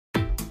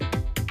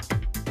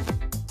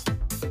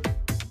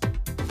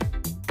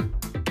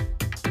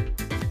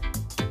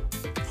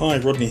Hi,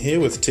 Rodney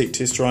here with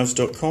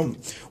TechTestDrives.com.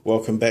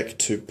 Welcome back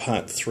to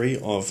part 3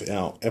 of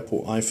our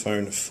Apple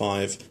iPhone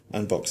 5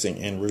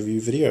 unboxing and review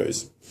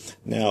videos.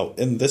 Now,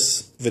 in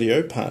this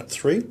video, part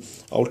 3,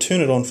 I'll turn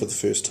it on for the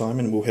first time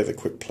and we'll have a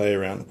quick play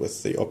around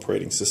with the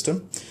operating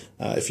system.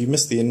 If you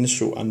missed the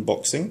initial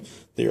unboxing,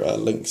 there are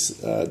links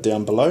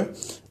down below,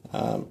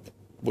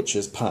 which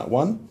is part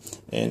 1,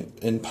 and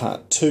in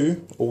part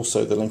 2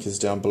 also the link is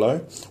down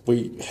below.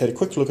 We had a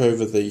quick look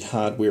over the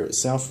hardware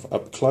itself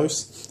up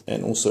close,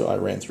 and also I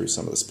ran through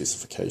some of the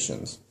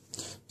specifications.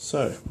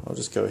 So I'll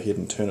just go ahead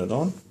and turn it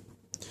on.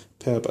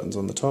 Power button's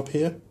on the top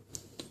here.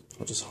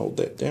 I'll just hold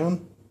that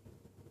down.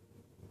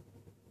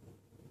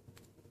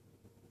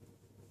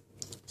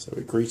 So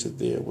we're greeted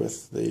there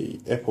with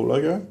the Apple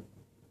logo.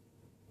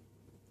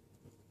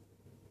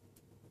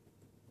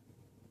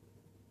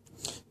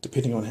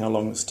 Depending on how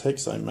long this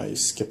takes, I may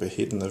skip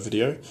ahead in the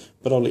video,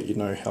 but I'll let you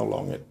know how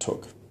long it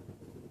took.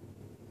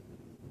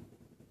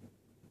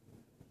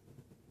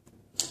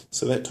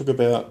 So that took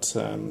about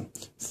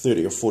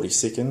 30 or 40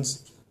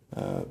 seconds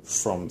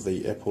from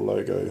the Apple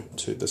logo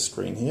to the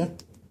screen here.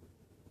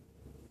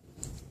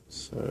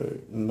 So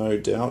no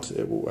doubt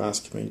it will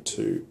ask me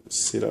to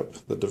set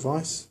up the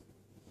device.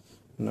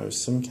 No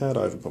SIM card,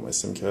 I haven't put my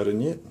SIM card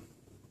in yet.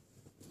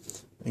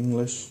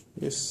 English,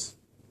 yes.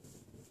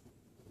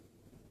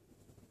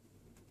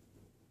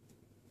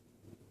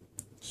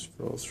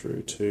 Scroll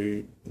through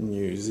to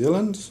New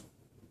Zealand.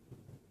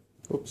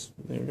 Oops,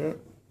 there we go.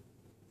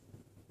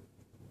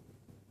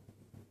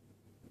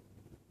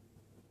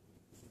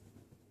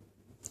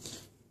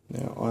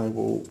 Now I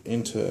will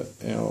enter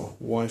our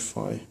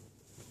Wi-Fi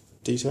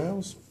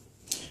details.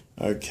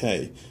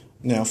 Okay,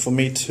 now for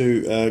me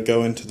to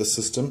go into the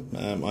system,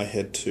 I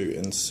had to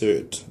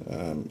insert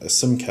a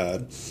SIM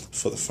card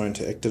for the phone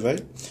to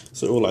activate.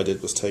 So all I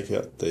did was take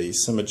out the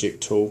SIM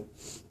eject tool,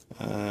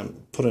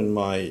 put in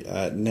my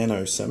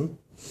nano SIM,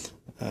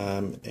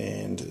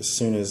 and as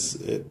soon as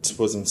it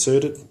was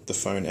inserted, the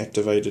phone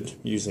activated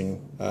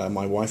using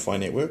my Wi-Fi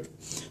network,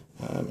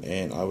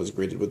 and I was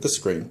greeted with this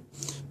screen.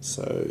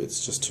 So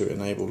it's just to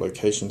enable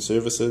location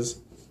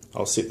services.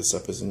 I'll set this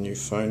up as a new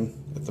phone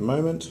at the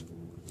moment.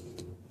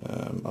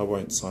 I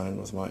won't sign in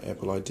with my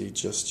Apple ID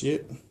just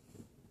yet.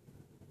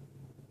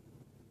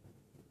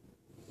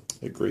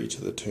 Agree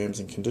to the terms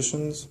and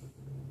conditions.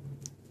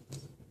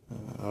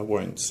 I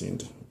won't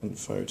send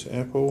info to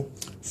Apple.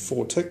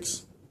 4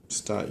 ticks,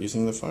 start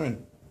using the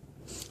phone.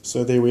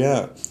 So there we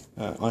are,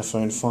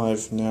 iPhone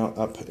 5 now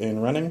up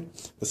and running.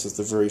 This is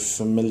the very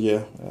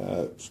familiar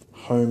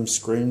home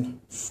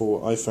screen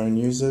for iPhone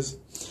users.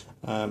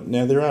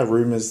 Now there are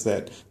rumours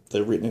that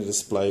the Retina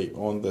display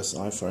on this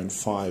iPhone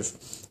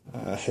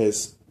 5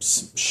 has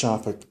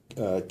sharper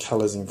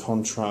colours and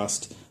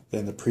contrast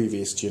than the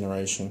previous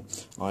generation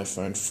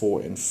iPhone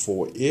 4 and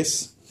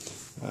 4S.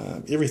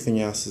 Everything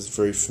else is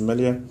very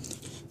familiar.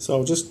 So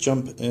I'll just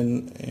jump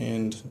in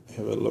and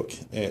have a look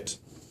at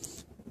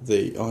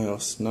the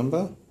iOS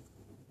number,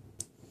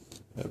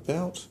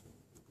 about.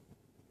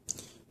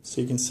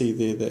 So you can see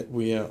there that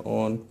we are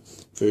on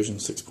version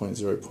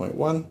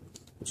 6.0.1,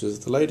 which is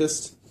the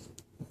latest,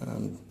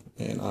 and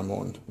I'm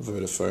on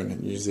Vodafone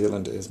in New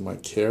Zealand as my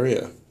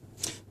carrier.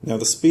 Now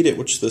the speed at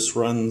which this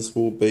runs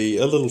will be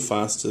a little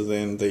faster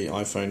than the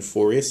iPhone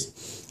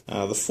 4S.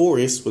 The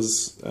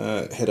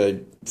 4S had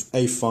a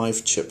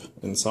A5 chip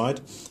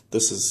inside.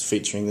 This is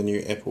featuring the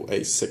new Apple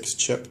A6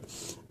 chip,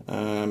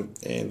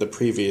 and the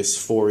previous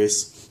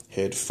 4S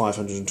had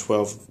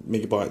 512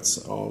 megabytes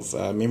of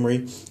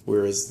memory,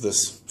 whereas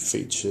this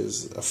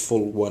features a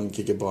full 1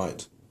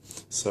 gigabyte.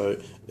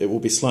 So it will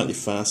be slightly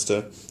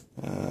faster,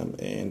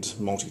 and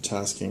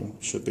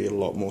multitasking should be a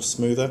lot more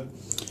smoother.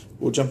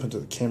 We'll jump into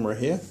the camera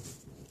here,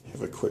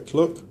 have a quick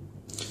look.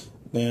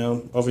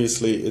 Now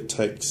obviously it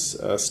takes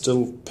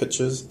still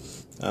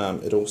pictures,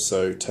 it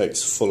also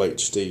takes full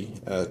HD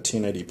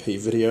 1080p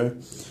video,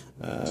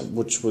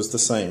 which was the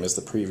same as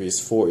the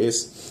previous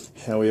 4S.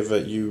 However,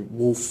 you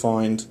will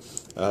find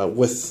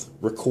with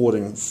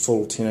recording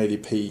full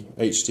 1080p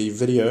HD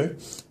video,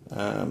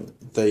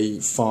 the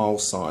file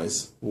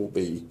size will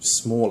be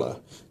smaller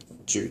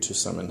due to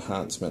some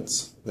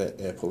enhancements that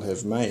Apple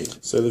have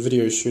made. So the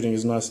video shooting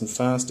is nice and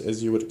fast,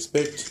 as you would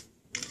expect.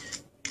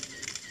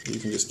 You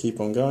can just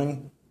keep on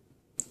going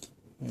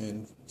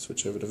and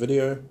switch over to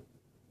video.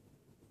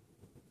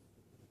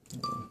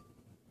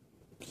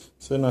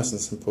 So nice and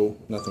simple,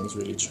 nothing's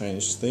really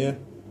changed there.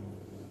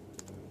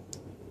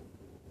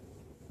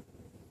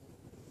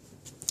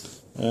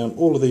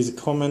 All of these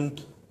are common,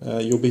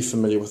 you'll be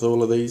familiar with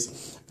all of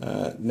these.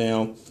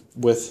 Now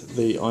with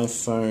the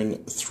iPhone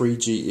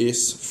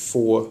 3GS,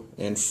 4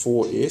 and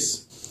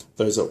 4S,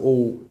 those are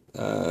all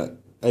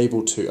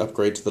able to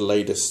upgrade to the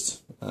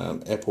latest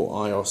Apple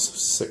iOS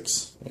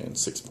 6 and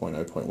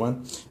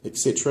 6.0.1,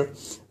 etc.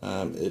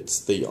 It's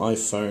the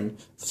iPhone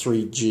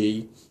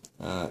 3G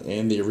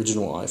and the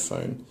original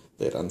iPhone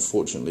that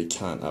unfortunately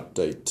can't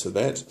update to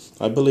that.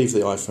 I believe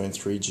the iPhone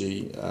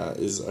 3G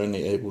is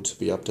only able to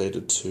be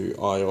updated to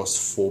iOS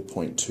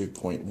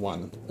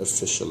 4.2.1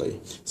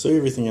 officially. So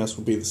everything else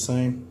will be the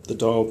same. The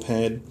dial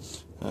pad,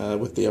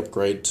 with the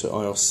upgrade to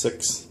iOS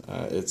 6,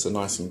 it's a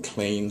nice and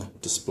clean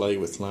display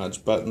with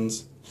large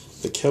buttons.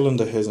 The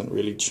calendar hasn't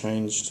really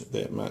changed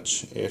that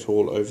much at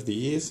all over the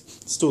years.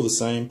 Still the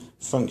same,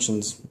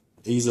 functions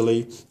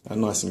easily,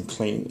 nice and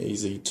clean,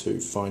 easy to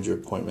find your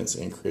appointments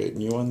and create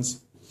new ones.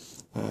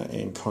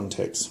 And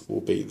contacts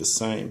will be the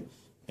same,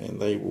 and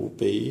they will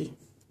be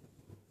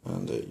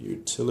under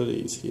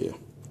utilities here.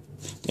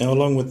 Now,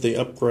 along with the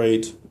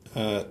upgrade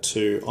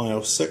to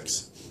iOS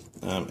 6,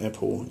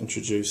 Apple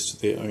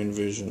introduced their own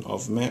version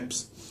of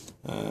Maps.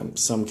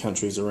 Some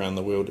countries around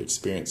the world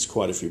experienced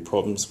quite a few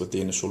problems with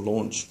the initial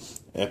launch.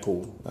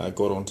 Apple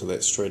got onto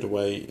that straight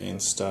away and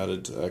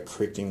started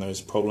correcting those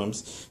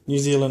problems. New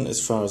Zealand,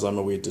 as far as I'm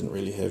aware, didn't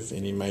really have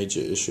any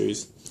major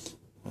issues.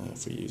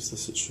 If we use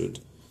this, it should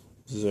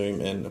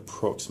zoom in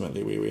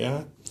approximately where we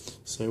are.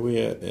 So we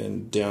are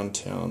in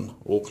downtown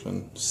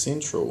Auckland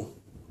Central.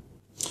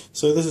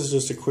 So this is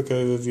just a quick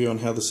overview on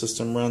how the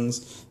system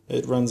runs.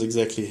 It runs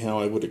exactly how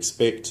I would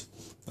expect.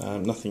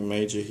 Nothing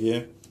major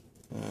here.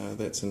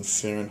 That's in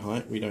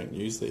Fahrenheit. We don't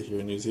use that here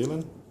in New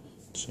Zealand.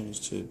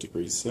 Change to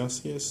degrees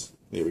Celsius.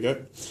 There we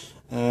go.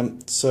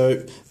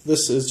 So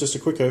this is just a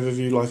quick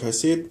overview, like I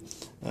said.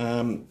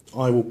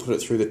 I will put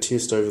it through the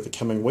test over the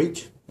coming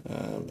week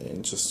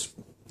and just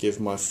give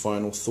my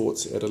final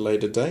thoughts at a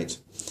later date.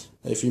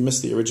 If you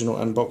missed the original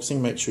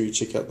unboxing, make sure you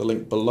check out the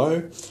link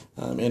below,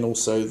 and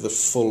also the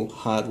full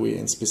hardware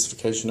and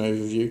specification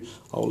overview.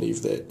 I'll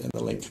leave that in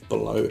the link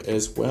below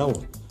as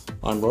well.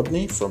 I'm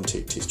Rodney from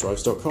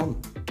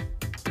TechTestDrives.com.